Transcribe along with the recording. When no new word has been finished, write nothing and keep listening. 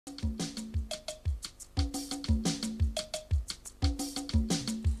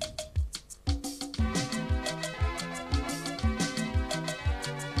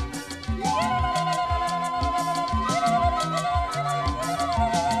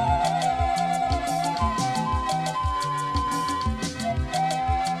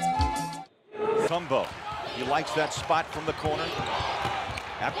Mutombo. He likes that spot from the corner.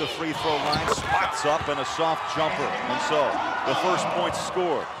 At the free throw line, spots up and a soft jumper. And so the first point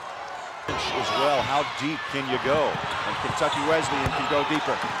scored. As well, how deep can you go? And Kentucky Wesleyan can go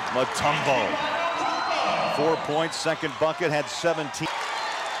deeper. Mutombo. 4 points, second bucket, had 17.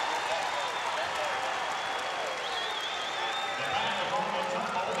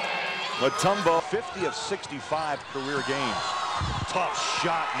 Mutombo, 50 of 65 career games. Tough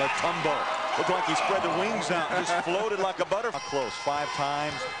shot, Mutombo. Looked like he spread the wings out, just floated like a butterfly. Close, 5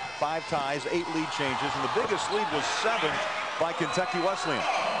 times, 5 ties, 8 lead changes, and the biggest lead was 7 by Kentucky Wesleyan.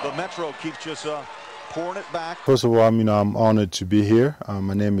 The Metro keeps just pouring it back. First of all, I'm honored to be here.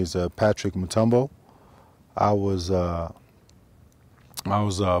 My name is Patrick Mutombo. I was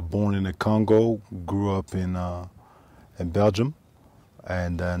born in the Congo, grew up in Belgium,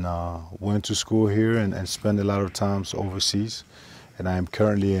 and then went to school here and spent a lot of times overseas. And I am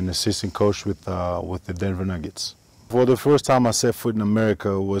currently an assistant coach with the Denver Nuggets. For the first time I set foot in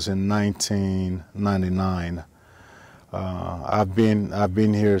America was in 1999. I've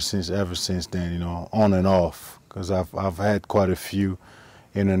been here ever since then, on and off, because I've had quite a few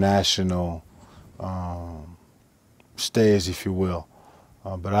international stays, if you will.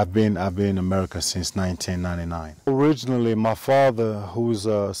 But I've been in America since 1999. Originally, my father, who's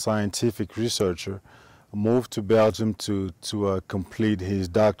a scientific researcher, moved to Belgium to complete his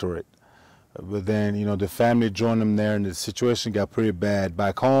doctorate. But then, the family joined him there, and the situation got pretty bad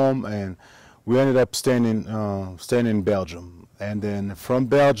back home, and we ended up staying in Belgium. And then from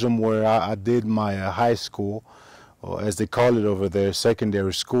Belgium, where I did my high school, or as they call it over there,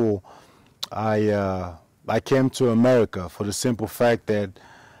 secondary school, I came to America for the simple fact that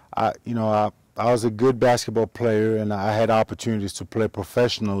I was a good basketball player, and I had opportunities to play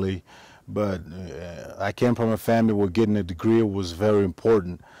professionally. But I came from a family where getting a degree was very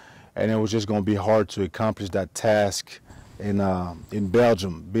important, and it was just going to be hard to accomplish that task in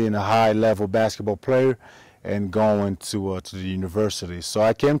Belgium, being a high-level basketball player and going to the university. So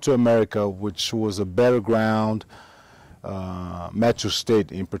I came to America, which was a better ground, Metro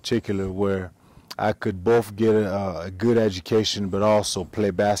State in particular, where I could both get a good education but also play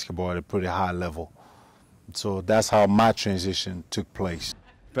basketball at a pretty high level. So that's how my transition took place.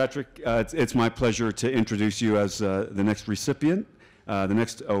 Patrick, it's my pleasure to introduce you as the next recipient, the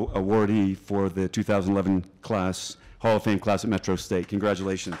next awardee for the 2011 class, Hall of Fame class at Metro State.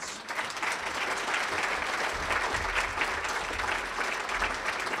 Congratulations.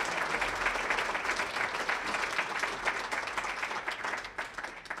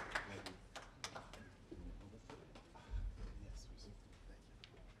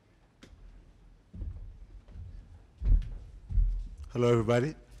 Hello,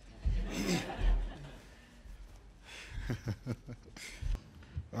 everybody.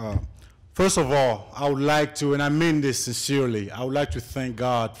 First of all, I would like to, and I mean this sincerely, I would like to thank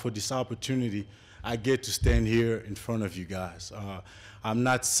God for this opportunity I get to stand here in front of you guys. I'm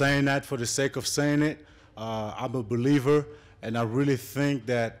not saying that for the sake of saying it. I'm a believer, and I really think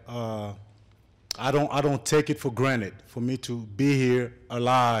that I don't take it for granted for me to be here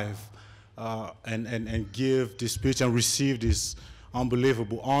alive and give this speech and receive this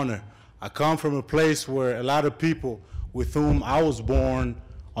unbelievable honor. I come from a place where a lot of people with whom I was born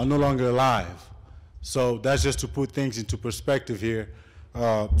are no longer alive. So that's just to put things into perspective here.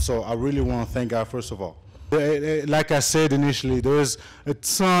 So I really want to thank God, first of all. Like I said initially, there's a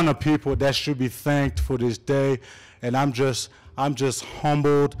ton of people that should be thanked for this day, and I'm just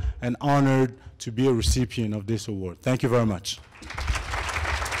humbled and honored to be a recipient of this award. Thank you very much.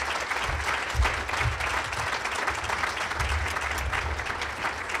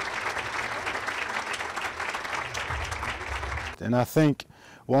 And I think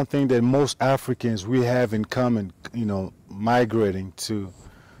one thing that most Africans we have in common, migrating to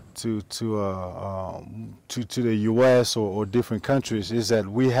the U.S. or different countries, is that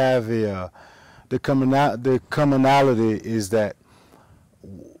we have the commonality is that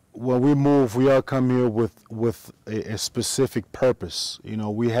when we move, we all come here with a specific purpose.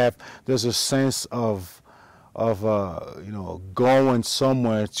 There's a sense of going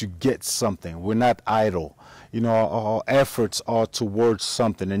somewhere to get something. We're not idle. Our efforts are towards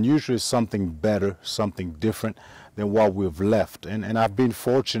something, and usually something better, something different than what we've left. And I've been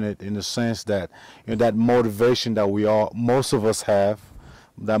fortunate in the sense that that motivation that most of us have,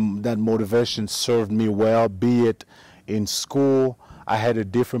 that motivation served me well, be it in school. I had a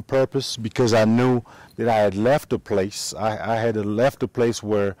different purpose because I knew that I had left a place. I had left a place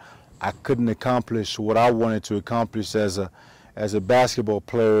where I couldn't accomplish what I wanted to accomplish as a basketball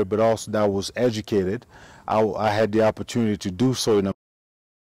player, but also that I was educated. I had the opportunity to do so in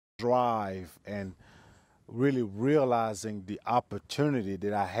drive and really realizing the opportunity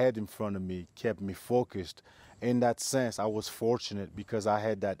that I had in front of me kept me focused. In that sense, I was fortunate because I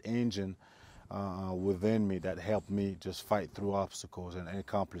had that engine within me that helped me just fight through obstacles and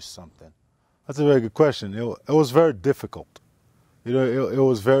accomplish something. That's a very good question. It was very difficult. You know, it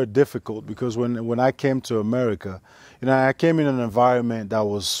was very difficult because when I came to America, you know, I came in an environment that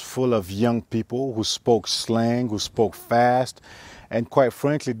was full of young people who spoke slang, who spoke fast, and quite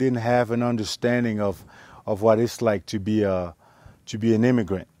frankly didn't have an understanding of what it's like to be an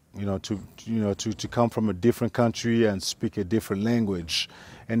immigrant. To come from a different country and speak a different language.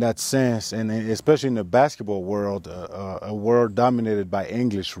 In that sense, and especially in the basketball world, a world dominated by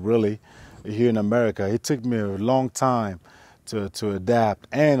English, really, here in America, it took me a long time to adapt.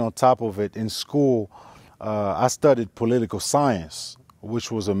 And on top of it, in school, I studied political science,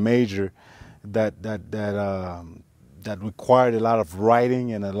 which was a major that required a lot of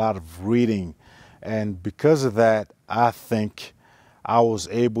writing and a lot of reading. And because of that, I think I was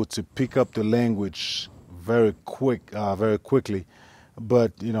able to pick up the language very quickly.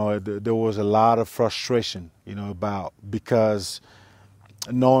 But, you know, there was a lot of frustration, you know, because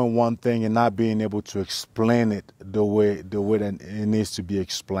knowing one thing and not being able to explain it the way that it needs to be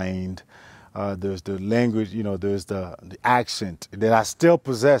explained. There's the language, you know, there's the accent that I still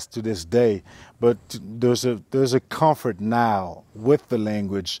possess to this day, but there's a comfort now with the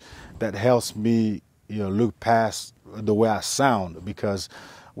language that helps me, you know, look past the way I sound, because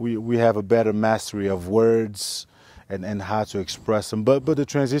we have a better mastery of words and how to express them. But the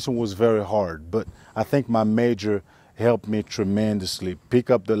transition was very hard. But I think my major helped me tremendously pick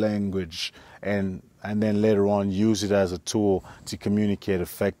up the language and then later on use it as a tool to communicate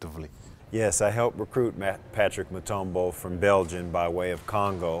effectively. Yes, I helped recruit Patrick Mutombo from Belgium by way of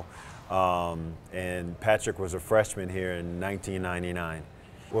Congo. And Patrick was a freshman here in 1999.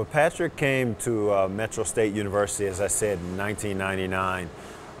 Well, Patrick came to Metro State University, as I said, in 1999.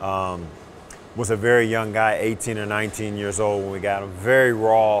 Was a very young guy, 18 or 19 years old when we got him. Very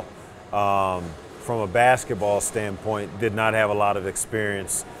raw from a basketball standpoint, did not have a lot of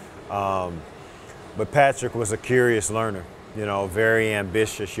experience. But Patrick was a curious learner, you know, very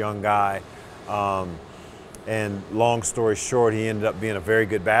ambitious young guy. And long story short, he ended up being a very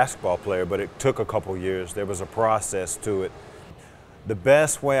good basketball player, but it took a couple years. There was a process to it. The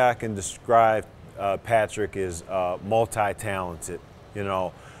best way I can describe Patrick is multi-talented, you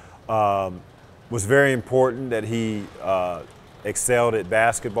know. Was very important that he excelled at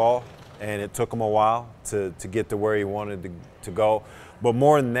basketball, and it took him a while to get to where he wanted to go. But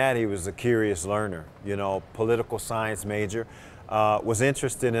more than that, he was a curious learner, you know, political science major, was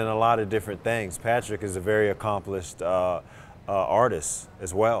interested in a lot of different things. Patrick is a very accomplished artist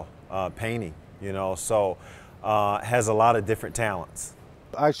as well, painting, you know, so has a lot of different talents.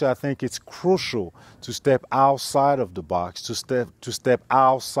 Actually, I think it's crucial to step outside of the box, to step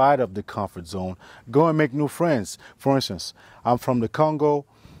outside of the comfort zone, go and make new friends. For instance, I'm from the Congo.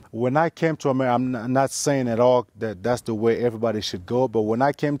 When I came to America, I'm not saying at all that that's the way everybody should go, but when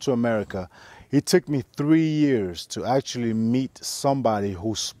I came to America, it took me 3 years to actually meet somebody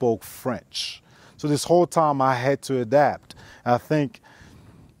who spoke French. So this whole time I had to adapt. I think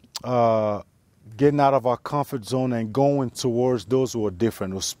getting out of our comfort zone and going towards those who are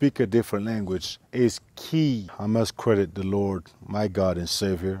different, who speak a different language, is key. I must credit the Lord, my God and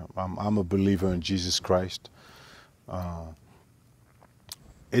Savior. I'm a believer in Jesus Christ.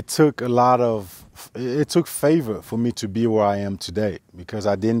 It took favor for me to be where I am today, because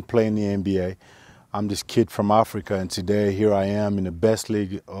I didn't play in the NBA. I'm this kid from Africa, and today here I am in the best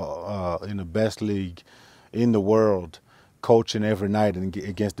league in the world, coaching every night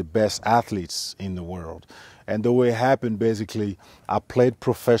against the best athletes in the world. And the way it happened, basically, I played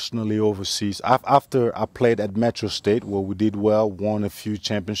professionally overseas. After I played at Metro State, where we did well, won a few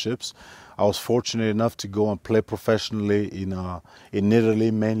championships, I was fortunate enough to go and play professionally in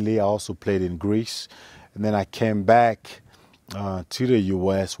Italy mainly. I also played in Greece. And then I came back to the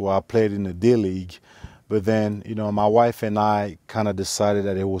U.S. where I played in the D-League. But then, you know, my wife and I kind of decided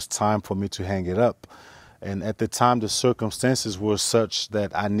that it was time for me to hang it up. And at the time, the circumstances were such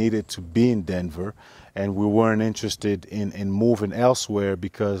that I needed to be in Denver, and we weren't interested in moving elsewhere,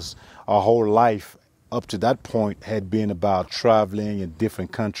 because our whole life up to that point had been about traveling in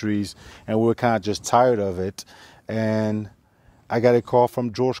different countries, and we were kind of just tired of it. And I got a call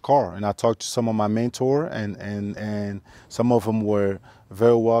from George Carr, and I talked to some of my mentor, and some of them were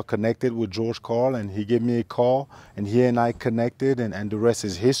very well connected with George Carr, and he gave me a call, and he and I connected, and the rest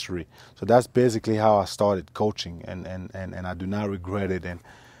is history. So that's basically how I started coaching, and I do not regret it, and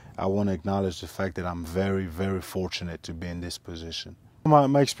I want to acknowledge the fact that I'm very, very fortunate to be in this position.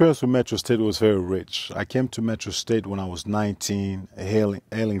 My experience with Metro State was very rich. I came to Metro State when I was 19,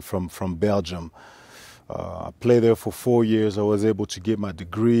 hailing from Belgium. I played there for 4 years. I was able to get my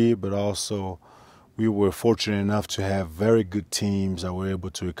degree, but also we were fortunate enough to have very good teams that were able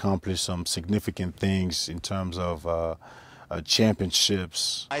to accomplish some significant things in terms of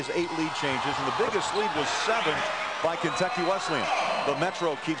championships. 8 lead changes, and the biggest lead was 7 by Kentucky Wesleyan. The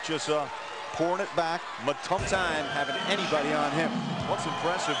Metro keeps just pouring it back. Mutombo time having anybody on him. What's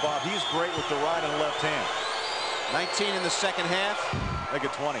impressive, Bob, he's great with the right and left hand. 19 in the second half. Make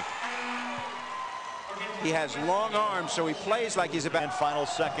it 20. He has long arms, so he plays like he's about. And final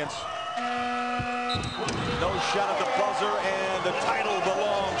seconds. No shot at the buzzer, and the title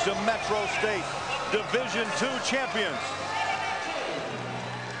belongs to Metro State, Division II champions.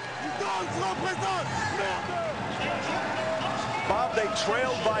 Bob, they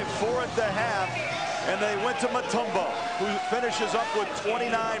trailed by 4 at the half, and they went to Mutombo, who finishes up with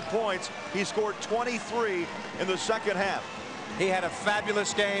 29 points. He scored 23 in the second half. He had a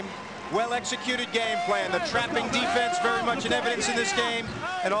fabulous game. Well-executed game plan. The trapping defense very much in evidence in this game,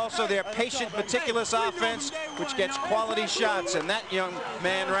 and also their patient, meticulous offense, which gets quality shots. And that young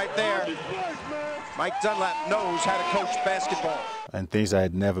man right there, Mike Dunlap, knows how to coach basketball. And things I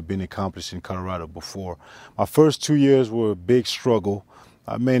had never been accomplished in Colorado before. My first 2 years were a big struggle,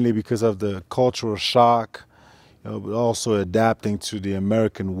 mainly because of the cultural shock, but also adapting to the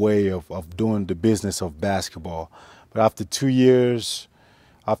American way of doing the business of basketball. But after 2 years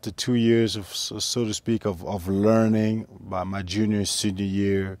of, so to speak, of learning, by my junior and senior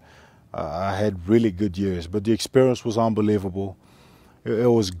year, I had really good years. But the experience was unbelievable.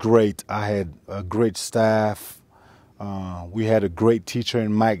 It was great. I had a great staff. We had a great teacher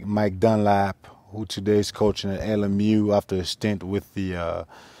in Mike Dunlap, who today is coaching at LMU after a stint with the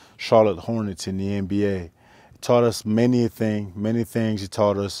Charlotte Hornets in the NBA. He taught us many things he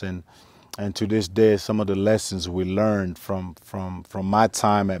taught us, and to this day, some of the lessons we learned from my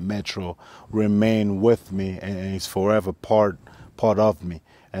time at Metro remain with me, and it's forever part of me.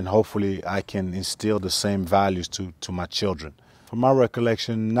 And hopefully I can instill the same values to my children. From my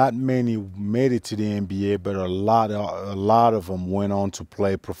recollection, not many made it to the NBA, but a lot of them went on to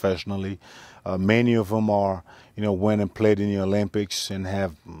play professionally. Many of them went and played in the Olympics and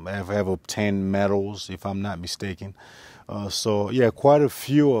have obtained medals, if I'm not mistaken. So yeah, quite a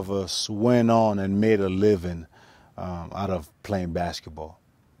few of us went on and made a living out of playing basketball.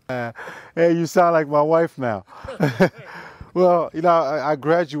 Hey, you sound like my wife now. Well, I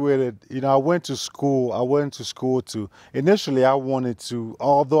graduated. I went to school. Initially, I wanted to,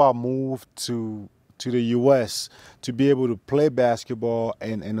 although I moved to the U.S. to be able to play basketball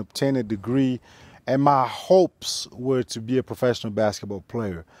and obtain a degree, and my hopes were to be a professional basketball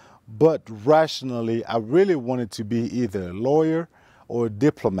player. But rationally, I really wanted to be either a lawyer or a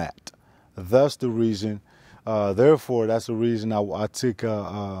diplomat. That's the reason. Therefore, that's the reason I took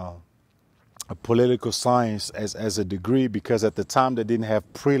a political science as a degree, because at the time they didn't have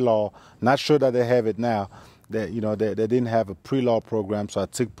pre-law. Not sure that they have it now. They didn't have a pre-law program, so I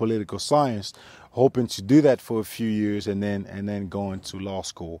took political science, hoping to do that for a few years and then going to law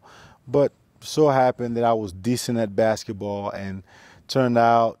school. But so happened that I was decent at basketball, and turned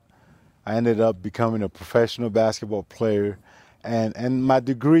out I ended up becoming a professional basketball player. And my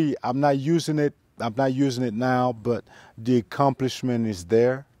degree, I'm not using it now, but the accomplishment is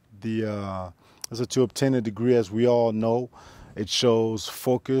there. So to obtain a degree, as we all know, it shows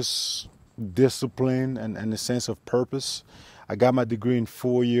focus, discipline, and a sense of purpose. I got my degree in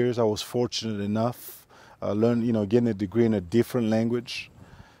 4 years. I was fortunate enough, getting a degree in a different language.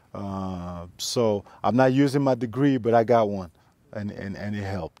 So I'm not using my degree, but I got one, and it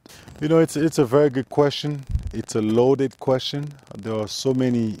helped. It's a very good question. It's a loaded question. There are so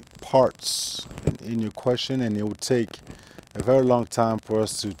many parts in your question, and it would take a very long time for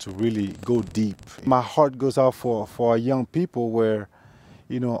us to really go deep. My heart goes out for our young people, where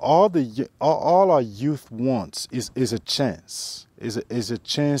all our youth wants is a chance, is a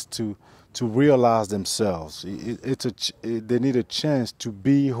chance to realize themselves. They need a chance to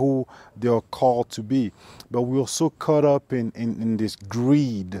be who they are called to be. But we're so caught up in this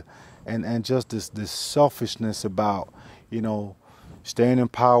greed and just this selfishness about staying in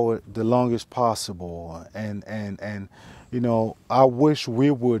power the longest possible, and I wish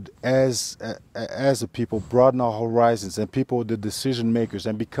we would, as a people, broaden our horizons, and people, the decision makers,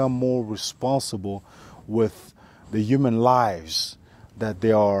 and become more responsible with the human lives that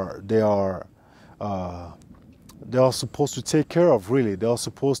they are supposed to take care of. Really, they are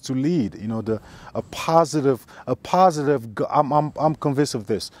supposed to lead. I'm convinced of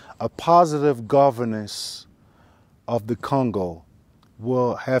this. A positive governance of the Congo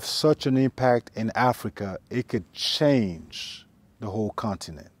will have such an impact in Africa, it could change the whole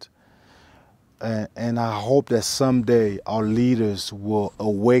continent. And I hope that someday our leaders will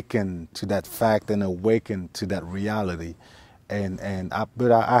awaken to that fact and awaken to that reality.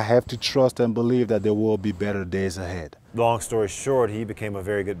 But I have to trust and believe that there will be better days ahead. Long story short, he became a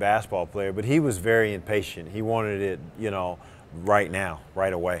very good basketball player, but he was very impatient. He wanted it, you know, right now,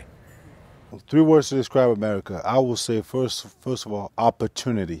 right away. 3 words to describe America. I will say first of all,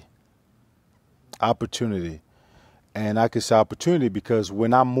 opportunity. Opportunity. And I can say opportunity because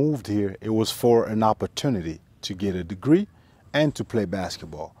when I moved here, it was for an opportunity to get a degree and to play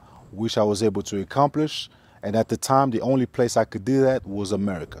basketball, which I was able to accomplish. And at the time, the only place I could do that was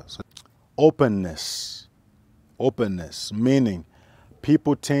America. So, openness. Openness, meaning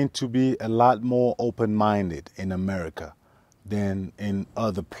people tend to be a lot more open-minded in America than in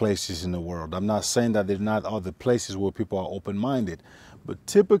other places in the world. I'm not saying that there's not other places where people are open-minded, but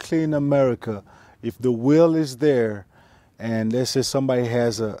typically in America, if the will is there, and let's say somebody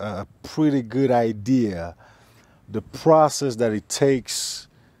has a pretty good idea, the process that it takes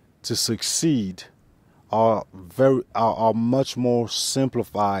to succeed are much more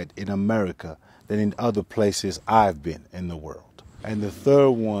simplified in America than in other places I've been in the world. And the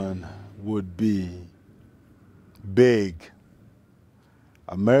third one would be big.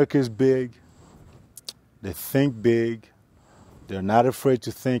 America is big. They think big. They're not afraid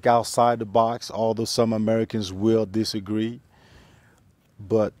to think outside the box, although some Americans will disagree.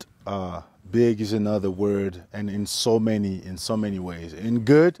 But big is another word, and in so many ways, in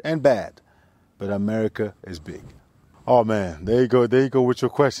good and bad. But America is big. Oh man, there you go with your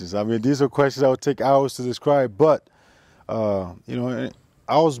questions. I mean, these are questions that would take hours to describe. But you know,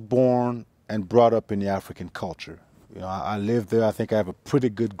 I was born and brought up in the African culture. You know, I lived there. I think I have a pretty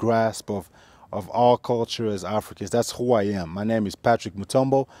good grasp of our culture as Africans. That's who I am. My name is Patrick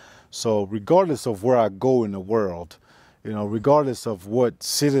Mutombo. So regardless of where I go in the world, you know, regardless of what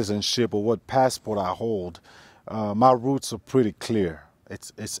citizenship or what passport I hold, my roots are pretty clear.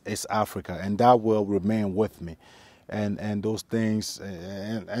 It's Africa, and that will remain with me. And those things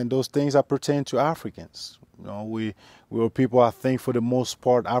that pertain to Africans. You know, we are people, I think for the most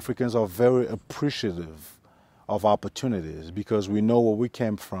part, Africans are very appreciative of opportunities because we know where we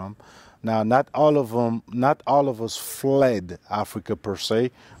came from. Now, not all of us fled Africa per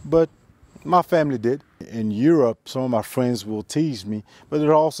se, but my family did. In Europe, some of my friends will tease me, but there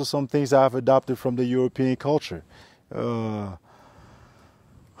are also some things I've adopted from the European culture.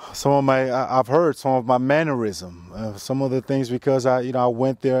 I've heard some of my mannerism, some of the things because I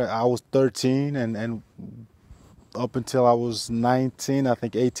went there. I was 13 and up until I was 19, I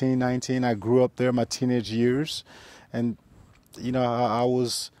think 18, 19, I grew up there my teenage years, and you know I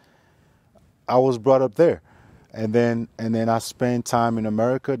was brought up there, and then I spent time in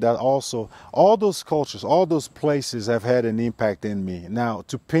America. That also, all those cultures, all those places have had an impact in me. Now,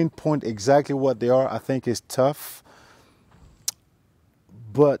 to pinpoint exactly what they are, I think is tough.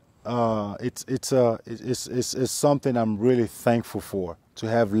 But it's something I'm really thankful for, to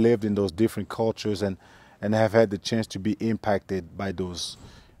have lived in those different cultures and have had the chance to be impacted by those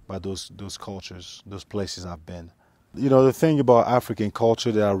cultures, those places I've been. You know, the thing about African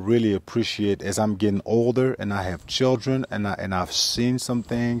culture that I really appreciate as I'm getting older and I have children and I've seen some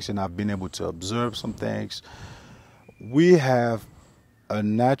things and I've been able to observe some things, we have a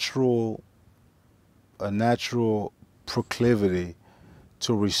natural proclivity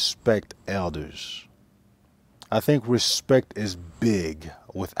to respect elders. I think respect is big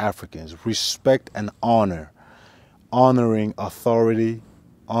with Africans. Respect and honor. Honoring authority,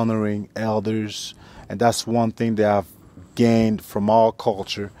 honoring elders. And that's one thing that I've gained from our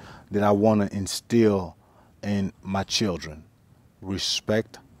culture that I want to instill in my children.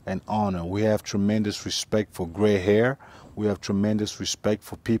 Respect and honor. We have tremendous respect for gray hair. We have tremendous respect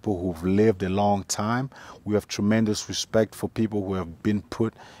for people who've lived a long time. We have tremendous respect for people who have been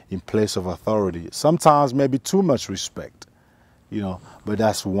put in place of authority. Sometimes maybe too much respect, you know, but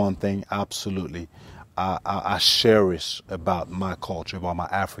that's one thing absolutely I cherish about my culture, about my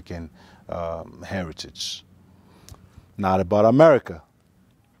African heritage. Not about America.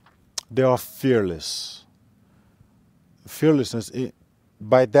 They are fearless. Fearlessness,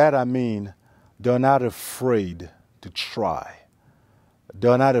 by that I mean they're not afraid to try.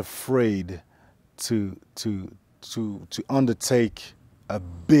 They're not afraid to undertake a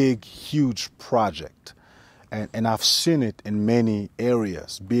big, huge project. And I've seen it in many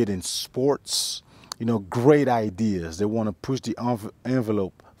areas, be it in sports, you know, great ideas. They want to push the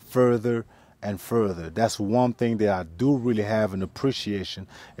envelope further and further. That's one thing that I do really have an appreciation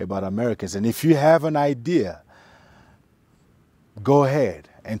about Americans. And if you have an idea, go ahead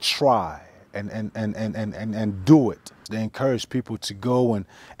and try and do it. They encourage people to go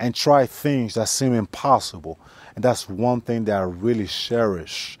and try things that seem impossible. And that's one thing that I really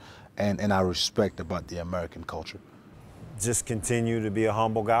cherish and I respect about the American culture. Just continue to be a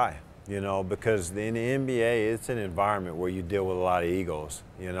humble guy, you know, because in the NBA, it's an environment where you deal with a lot of egos,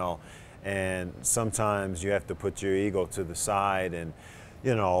 you know, and sometimes you have to put your ego to the side. And,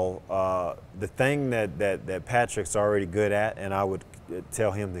 you know, the thing that Patrick's already good at, and I would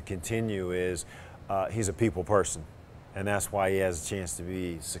tell him to continue, is he's a people person. And that's why he has a chance to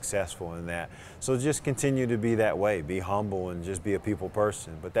be successful in that. So just continue to be that way, be humble and just be a people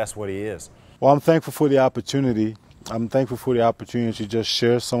person. But that's what he is. Well, I'm thankful for the opportunity. I'm thankful for the opportunity to just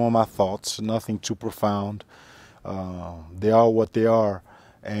share some of my thoughts, nothing too profound. They are what they are.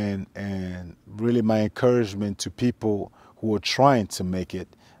 And really my encouragement to people who are trying to make it,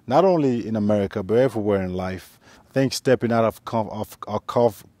 not only in America, but everywhere in life. I think stepping out of our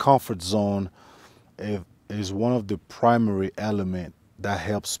comfort zone is one of the primary elements that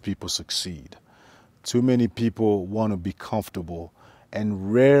helps people succeed. Too many people want to be comfortable,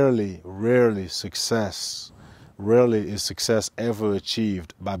 and rarely is success ever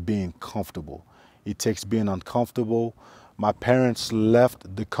achieved by being comfortable. It takes being uncomfortable. My parents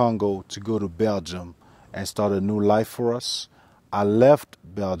left the Congo to go to Belgium and start a new life for us. I left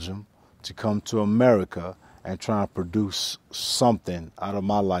Belgium to come to America and try to produce something out of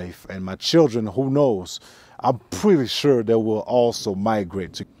my life. And my children, who knows, I'm pretty sure they will also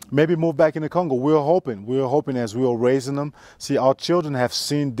migrate to maybe move back in the Congo. We're hoping as we are raising them. See, our children have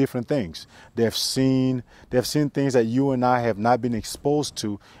seen different things. They've seen things that you and I have not been exposed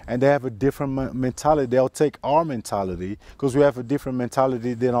to, and they have a different mentality. They'll take our mentality because we have a different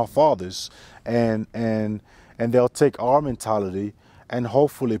mentality than our fathers, and they'll take our mentality and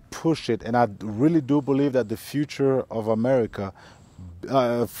hopefully push it. And I really do believe that the future of America,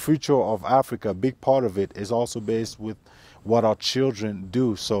 future of Africa, a big part of it is also based with what our children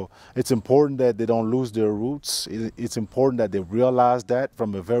do. So it's important that they don't lose their roots. It's important that they realize that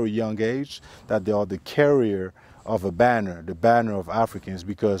from a very young age, that they are the carrier of a banner, the banner of Africans,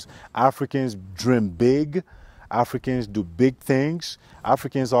 because Africans dream big. Africans do big things.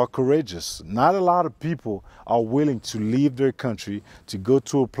 Africans are courageous. Not a lot of people are willing to leave their country to go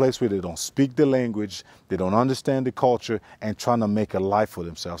to a place where they don't speak the language, they don't understand the culture, and trying to make a life for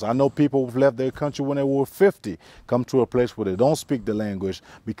themselves. I know people who've left their country when they were 50, come to a place where they don't speak the language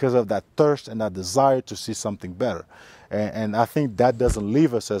because of that thirst and that desire to see something better. And I think that doesn't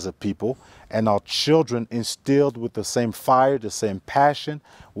leave us as a people. And our children, instilled with the same fire, the same passion,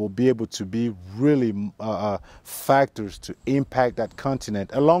 will be able to be really factors to impact that continent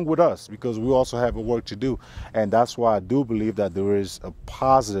along with us, because we also have a work to do. And that's why I do believe that there is a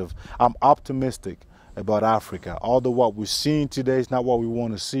positive. I'm optimistic about Africa. Although what we're seeing today is not what we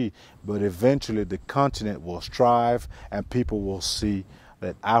want to see, but eventually the continent will strive and people will see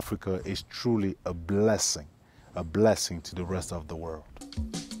that Africa is truly a blessing to the rest of the world.